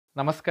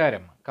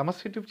നമസ്കാരം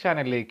കമസ് യൂട്യൂബ്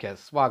ചാനലിലേക്ക്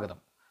സ്വാഗതം.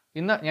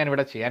 ഇന്ന്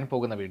ഞാനിവിടെ ചെയ്യാൻ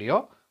പോകുന്ന വീഡിയോ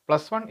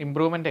 +1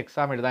 ഇംപ്രൂവ്മെൻ്റ്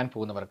എക്സാം എഴുതാൻ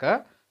പോകുന്നവർക്ക്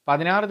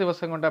 16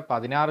 ദിവസം കൊണ്ട്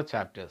 16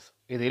 ചാപ്റ്റേഴ്സ്.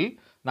 ഇതിൽ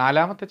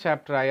 4ാമത്തെ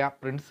ചാപ്റ്ററായ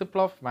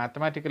പ്രിൻസിപ്പിൾ ഓഫ്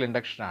മാത്തമാറ്റിക്കൽ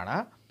ഇൻഡക്ഷൻ ആണ്.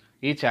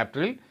 ഈ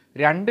ചാപ്റ്ററിൽ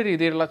 2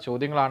 രീതിയിലുള്ള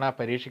ചോദ്യങ്ങളാണ്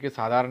പരീക്ഷയ്ക്ക്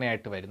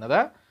സാധാരണയായിട്ട് വരുന്നത്.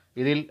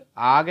 ഇതിൽ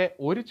ആകെ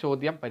ഒരു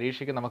ചോദ്യം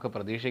പരീക്ഷയ്ക്ക് നമുക്ക്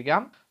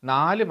പ്രതീക്ഷിക്കാം.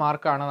 4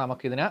 മാർക്കാണ്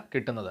നമുക്കിതിന്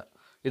കിട്ടുന്നത്.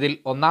 ഇതിൽ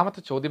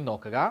ഒന്നാമത്തെ ചോദ്യം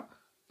നോക്കുക.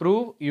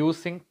 Prove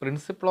using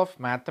principle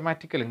of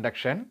mathematical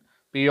induction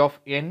P of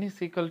n is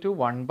equal to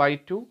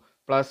 1/2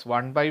 plus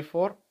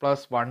 1/4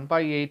 plus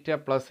 1/8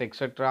 plus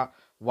etc.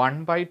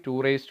 1/2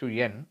 raised to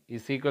n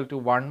is equal to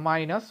 1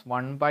 minus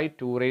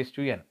 1/2 raised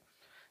to n.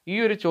 ഈ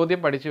ഒരു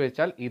ചോദ്യം പഠിച്ചു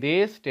വെച്ചാൽ ഇതേ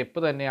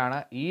സ്റ്റെപ്പ് തന്നെയാണ്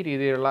ഈ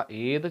രീതിയിലുള്ള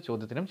ഏത്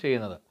ചോദ്യത്തിനും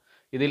ചെയ്യുന്നത്.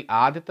 ഇതിൽ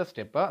ആദ്യത്തെ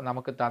സ്റ്റെപ്പ്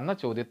നമുക്ക് തന്ന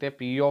ചോദ്യത്തെ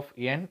P of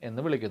n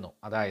എന്ന് വിളിക്കുന്നു.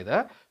 അതായത്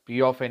P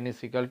of n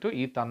is equal to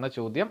ഈ തന്ന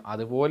ചോദ്യം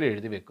അതുപോലെ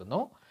എഴുതി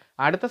വെക്കുന്നു.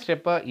 അടുത്ത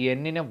സ്റ്റെപ്പ്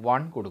n-ന്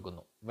 1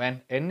 കൊടുക്കുന്നു. when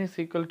n is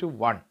equal to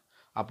 1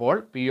 അപ്പോൾ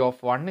P of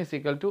 1 is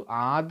equal to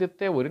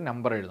ആദ്യത്തെ ഒരു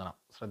നമ്പർ എഴുതണം.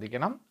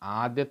 ശ്രദ്ധിക്കണം,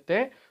 ആദ്യത്തെ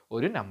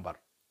ഒരു നമ്പർ.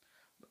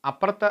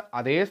 അപ്പുറത്ത്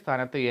അതേ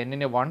സ്ഥാനത്ത്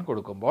n-ന് 1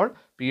 കൊടുക്കുമ്പോൾ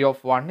P of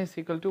 1 is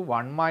equal to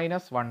 1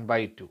 minus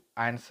 1/2.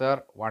 Answer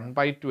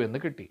 1/2 എന്ന്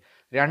കിട്ടി.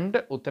 രണ്ട്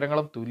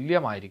ഉത്തരങ്ങളും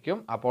തുല്യമായിരിക്കും.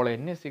 അപ്പോൾ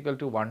n is equal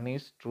to 1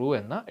 is true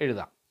എന്ന്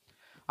എഴുതാം.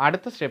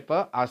 അടുത്ത step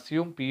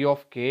assume P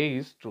of k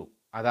is true.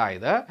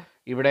 അതായത്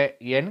ഇവിടെ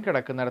n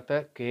കിടക്കുന്നിടത്ത്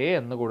k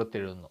എന്ന്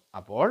കൊടുത്തെഴുതുന്നു.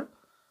 അപ്പോൾ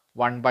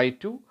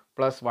 1/2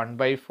 plus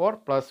 1/4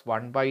 plus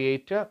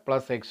 1/8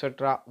 plus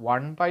etc.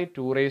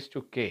 1/2 raised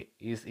to k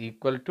is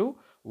equal to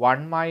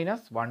 1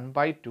 minus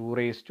 1/2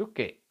 raised to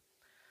k.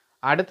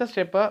 അടുത്ത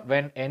step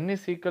when n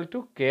is equal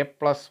to k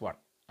plus 1.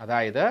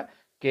 അതായത്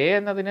k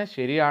എന്നതിന്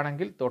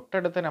ശരിയാണെങ്കിൽ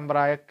തൊട്ടടുത്ത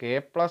നമ്പറായ k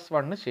plus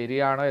 1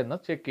 ശരിയാണോ എന്ന്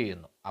ചെക്ക്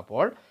ചെയ്യുന്നു.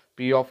 അപ്പോൾ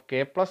P of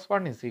k plus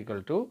 1 is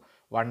equal to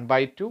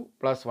 1/2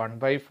 plus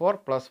 1/4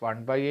 plus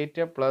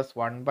 1/8 plus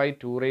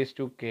 1/2 raised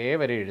to k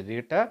വരെ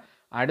എഴുതിയിട്ട്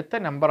അടുത്ത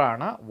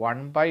നമ്പറാണ്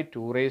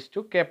 1/2 raised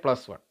to k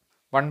plus 1.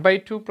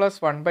 1/2 plus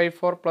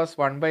 1/4 plus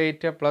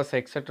 1/8 plus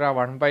etc.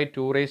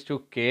 1/2 raised to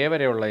k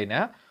വരെയുള്ളതിന്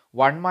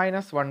 1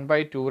 minus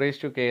 1/2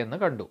 raised to k എന്ന്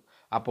കണ്ടു.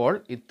 അപ്പോൾ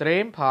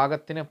ഇത്രയും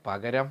ഭാഗത്തിന്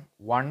പകരം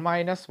 1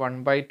 minus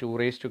 1/2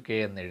 raised to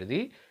k എന്ന്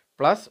എഴുതി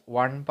plus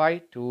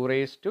 1/2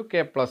 raised to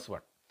k plus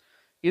 1.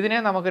 ഇതിനെ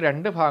നമുക്ക്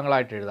രണ്ട്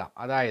ഭാഗങ്ങളായിട്ട് എഴുതാം.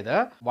 അതായത്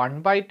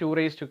 1/2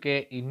 raised to k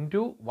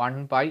into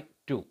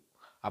 1/2.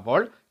 അപ്പോൾ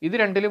ഇത്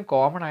രണ്ടിലും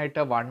കോമൺ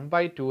ആയിട്ട്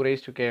 1/2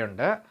 raised to k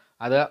ഉണ്ട്.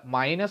 അത്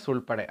മൈനസ്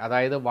ഉൾപ്പെടെ,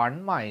 അതായത് 1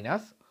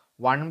 മൈനസ്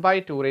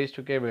 1/2 raised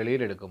to k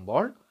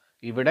വെളിയിലെടുക്കുമ്പോൾ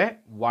ഇവിടെ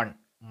 1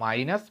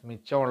 മൈനസ്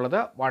മിച്ചമുള്ളത്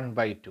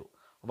 1/2.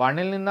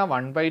 1-ൽ നിന്ന്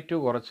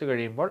 1/2 കുറച്ച്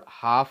കഴിയുമ്പോൾ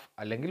ഹാഫ്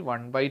അല്ലെങ്കിൽ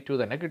 1/2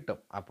 തന്നെ കിട്ടും.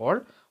 അപ്പോൾ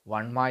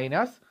 1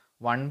 minus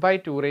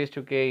 1/2 raised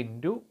to k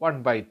into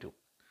 1/2.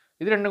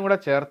 ഇത് രണ്ടും കൂടെ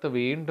ചേർത്ത്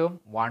വീണ്ടും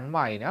 1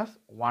 minus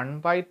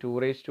 1/2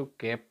 raised to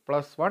k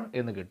plus 1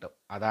 എന്ന് കിട്ടും.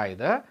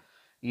 അതായത്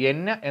n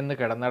എന്ന്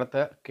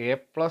കിടന്നിടത്ത് k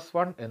plus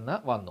 1 എന്ന്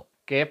വന്നു.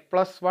 k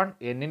plus 1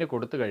 n-ന്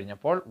കൊടുത്തു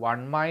കഴിഞ്ഞപ്പോൾ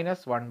 1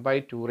 minus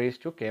 1/2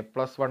 raised to k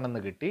plus 1 എന്ന്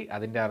കിട്ടി.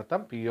 അതിൻ്റെ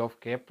അർത്ഥം P of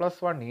k plus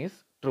 1 is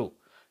true.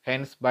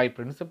 Hence, by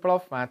principle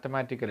of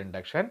mathematical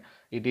induction,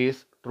 it is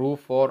true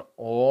for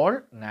all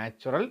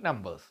natural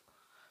numbers.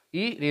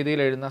 ഈ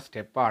രീതിയിൽ എഴുതുന്ന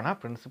സ്റ്റെപ്പാണ്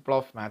principle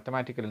of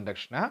mathematical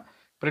ഇൻഡക്ഷന്.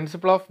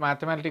 Principle of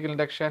mathematical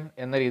induction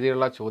എന്ന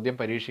രീതിയിലുള്ള ചോദ്യം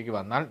പരീക്ഷയ്ക്ക്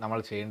വന്നാൽ നമ്മൾ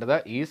ചെയ്യേണ്ടത്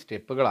ഈ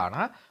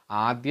സ്റ്റെപ്പുകളാണ്.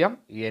 ആദ്യം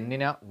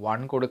n-ന്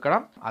 1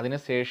 കൊടുക്കണം.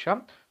 അതിനുശേഷം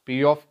P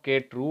of k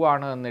ട്രൂ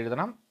ആണ് എന്ന്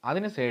എഴുതണം.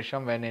 അതിനുശേഷം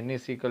when n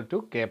is equal to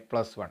k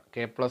plus 1.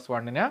 k plus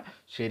 1-ന്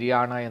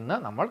ശരിയാണ് എന്ന്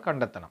നമ്മൾ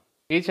കണ്ടെത്തണം.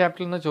 ഈ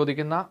ചാപ്റ്ററിൽ നിന്ന്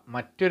ചോദിക്കുന്ന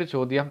മറ്റൊരു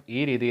ചോദ്യം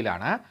ഈ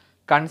രീതിയിലാണ്.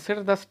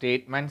 Consider the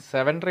statement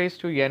 7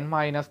 raised to n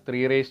minus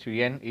 3 raised to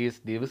n is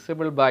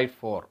divisible by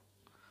 4.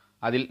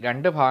 അതിൽ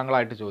രണ്ട്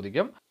ഭാഗങ്ങളായിട്ട്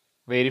ചോദിക്കും.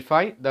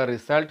 Verify the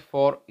result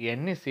four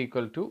n is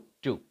equal to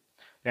 2.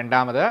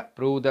 രണ്ടാമത്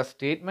prove the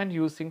statement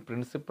using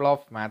principle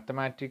of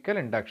mathematical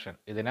induction.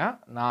 ഇതിന്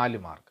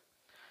 4 മാർക്ക്.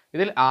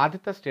 ഇതിൽ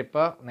ആദ്യത്തെ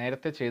സ്റ്റെപ്പ്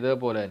നേരത്തെ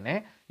ചെയ്തതുപോലെ തന്നെ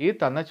ഈ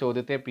തന്ന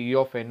ചോദ്യത്തെ P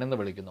of n എന്ന്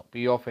വിളിക്കുന്നു.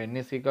 P of n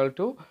is equal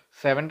to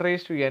 7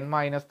 raised to n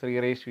minus 3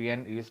 raised to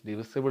n is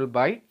divisible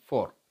by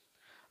 4.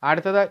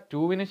 അടുത്തത്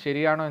 2-ന്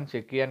ശരിയാണോ എന്ന്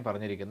ചെക്ക് ചെയ്യാൻ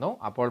പറഞ്ഞിരിക്കുന്നു.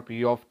 അപ്പോൾ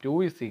P of 2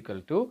 is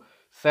equal to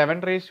 7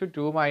 raised to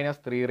 2 minus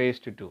 3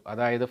 raised to 2.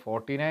 അതായത്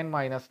 49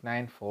 minus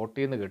 9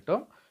 40 എന്ന് കിട്ടും.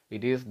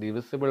 It is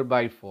divisible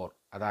by 4.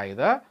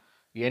 അതായത്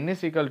n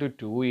is equal to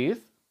 2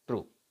 is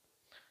true.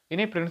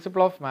 ഇനി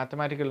പ്രിൻസിപ്പിൾ ഓഫ്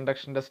മാത്തമാറ്റിക്കൽ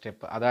ഇൻഡക്ഷൻ്റെ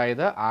സ്റ്റെപ്പ്,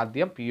 അതായത്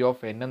ആദ്യം P of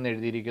n എന്ന്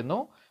എഴുതിയിരിക്കുന്നു.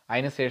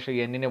 അതിനുശേഷം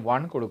n-ന്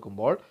 1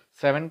 കൊടുക്കുമ്പോൾ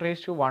 7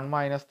 raised to 1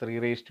 minus 3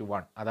 raised to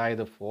 1,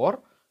 അതായത് 4.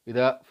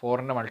 ഇത്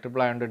 4-ൻ്റെ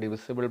മൾട്ടിപ്പിൾ ആയതുകൊണ്ട്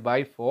divisible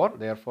by 4.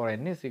 therefore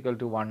n is equal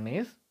to 1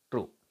 is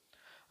true.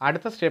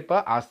 അടുത്ത step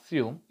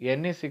assume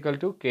n is equal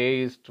to k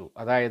is true.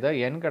 അതായത്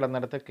n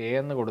കിടന്നിടത്ത് k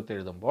എന്ന്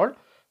കൊടുത്തെഴുതുമ്പോൾ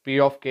P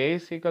of k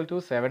is equal to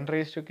 7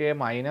 raised to k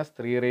minus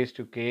 3 raised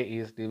to k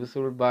is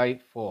divisible by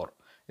 4.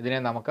 ഇതിനെ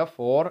നമുക്ക്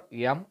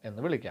 4m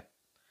എന്ന് വിളിക്കാം.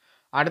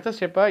 അടുത്ത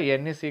step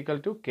n is equal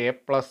to k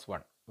plus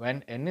 1. when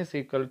n is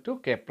equal to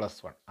k plus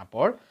 1.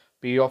 അപ്പോൾ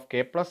P of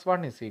k plus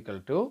 1 is equal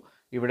to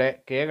ഇവിടെ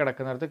K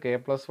കിടക്കുന്നിടത്ത് K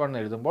plus one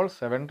എഴുതുമ്പോൾ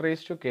 7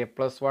 raise to K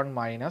plus one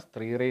minus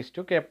 3 raise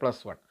to K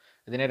plus one.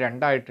 ഇതിനെ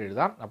രണ്ടായിട്ട്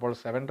എഴുതാം. അപ്പോൾ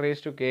 7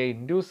 raise to K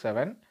into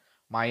 7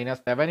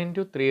 minus 7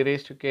 into 3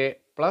 raise to K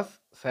plus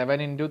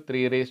 7 into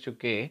 3 raise to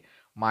K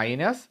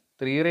minus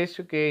 3 raise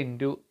to K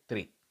into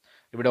 3.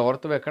 ഇവിടെ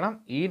ഓർത്ത് വെക്കണം,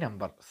 ഈ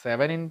number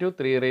 7 into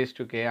 3 raise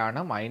to K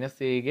ആണ് minus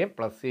ചെയ്യുകയും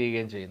പ്ലസ്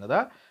ചെയ്യുകയും ചെയ്യുന്നത്.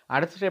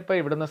 അടുത്ത സ്റ്റെപ്പ്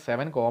ഇവിടുന്ന്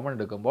 7 കോമൺ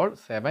എടുക്കുമ്പോൾ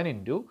 7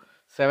 into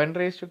 7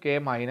 raise to K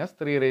minus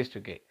 3 raise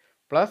to K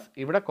plus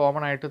ഇവിടെ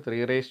കോമൺ ആയിട്ട്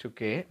 3 റേസ് ടു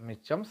കെ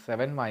മിച്ചം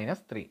 7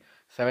 മൈനസ് 3.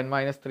 7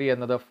 മൈനസ് 3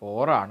 എന്നത്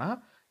 4 ആണ്.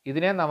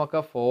 ഇതിനെ നമുക്ക്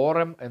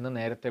 4m എന്ന്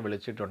നേരത്തെ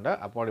വിളിച്ചിട്ടുണ്ട്.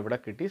 അപ്പോൾ ഇവിടെ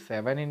കിട്ടി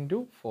 7 ഇൻറ്റു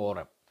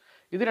 4m.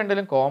 ഇത്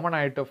രണ്ടിലും കോമൺ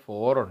ആയിട്ട്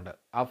 4 ഉണ്ട്.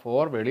 ആ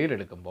 4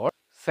 വെളിയിലെടുക്കുമ്പോൾ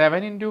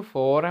 7 into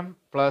 4m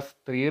plus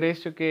 3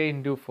 raise to K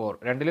into 4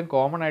 രണ്ടിലും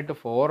കോമൺ ആയിട്ട്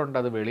 4 ഉണ്ട്.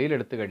 അത്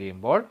വെളിയിലെടുത്ത്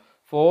കഴിയുമ്പോൾ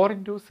 4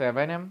 into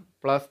 7m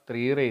plus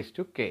 3 raise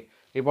to K.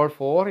 ഇപ്പോൾ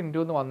 4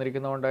 ഇൻറ്റു എന്ന്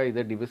വന്നിരിക്കുന്നതുകൊണ്ട്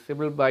ഇത്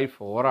ഡിവിസിബിൾ ബൈ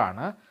 4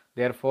 ആണ്.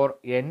 Therefore,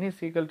 n is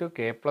equal to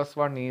k plus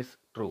 1 is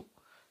true.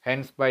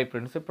 Hence, by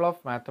principle of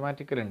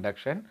mathematical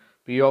induction,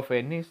 P of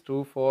n is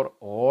true for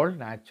all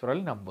natural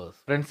numbers.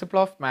 Principle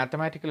of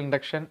mathematical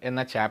induction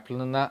എന്ന ചാപ്റ്ററിൽ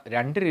നിന്ന്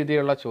രണ്ട്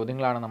രീതിയിലുള്ള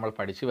ചോദ്യങ്ങളാണ് നമ്മൾ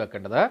പഠിച്ചു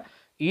വെക്കേണ്ടത്.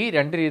 ഈ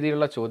രണ്ട്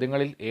രീതിയിലുള്ള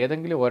ചോദ്യങ്ങളിൽ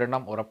ഏതെങ്കിലും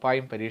ഒരെണ്ണം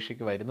ഉറപ്പായും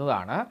പരീക്ഷയ്ക്ക്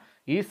വരുന്നതാണ്.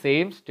 ഈ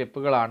സെയിം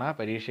സ്റ്റെപ്പുകളാണ്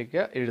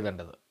പരീക്ഷയ്ക്ക്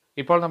എഴുതേണ്ടത്.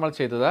 ഇപ്പോൾ നമ്മൾ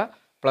ചെയ്തത്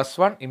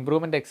 +1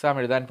 ഇംപ്രൂവ്മെൻറ്റ് എക്സാം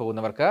എഴുതാൻ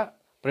പോകുന്നവർക്ക്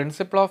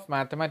പ്രിൻസിപ്പിൾ ഓഫ്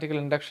മാത്തമാറ്റിക്കൽ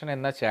ഇൻഡക്ഷൻ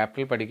എന്ന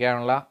ചാപ്റ്ററിൽ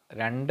പഠിക്കാനുള്ള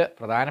രണ്ട്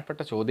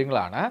പ്രധാനപ്പെട്ട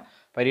ചോദ്യങ്ങളാണ്.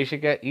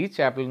 പരീക്ഷയ്ക്ക് ഈ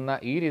ചാപ്റ്ററിൽ നിന്ന്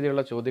ഈ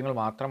രീതിയിലുള്ള ചോദ്യങ്ങൾ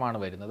മാത്രമാണ്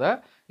വരുന്നത്.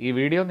 ഈ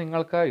വീഡിയോ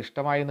നിങ്ങൾക്ക്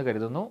ഇഷ്ടമായി എന്ന്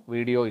കരുതുന്നു.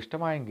 വീഡിയോ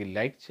ഇഷ്ടമായെങ്കിൽ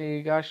ലൈക്ക്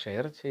ചെയ്യുക,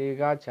 ഷെയർ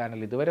ചെയ്യുക.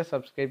 ചാനൽ ഇതുവരെ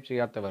സബ്സ്ക്രൈബ്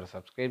ചെയ്യാത്തവർ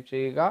സബ്സ്ക്രൈബ്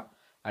ചെയ്യുക.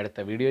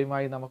 അടുത്ത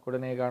വീഡിയോയുമായി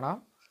നമുക്കുടനെ കാണാം.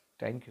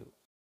 Thank you.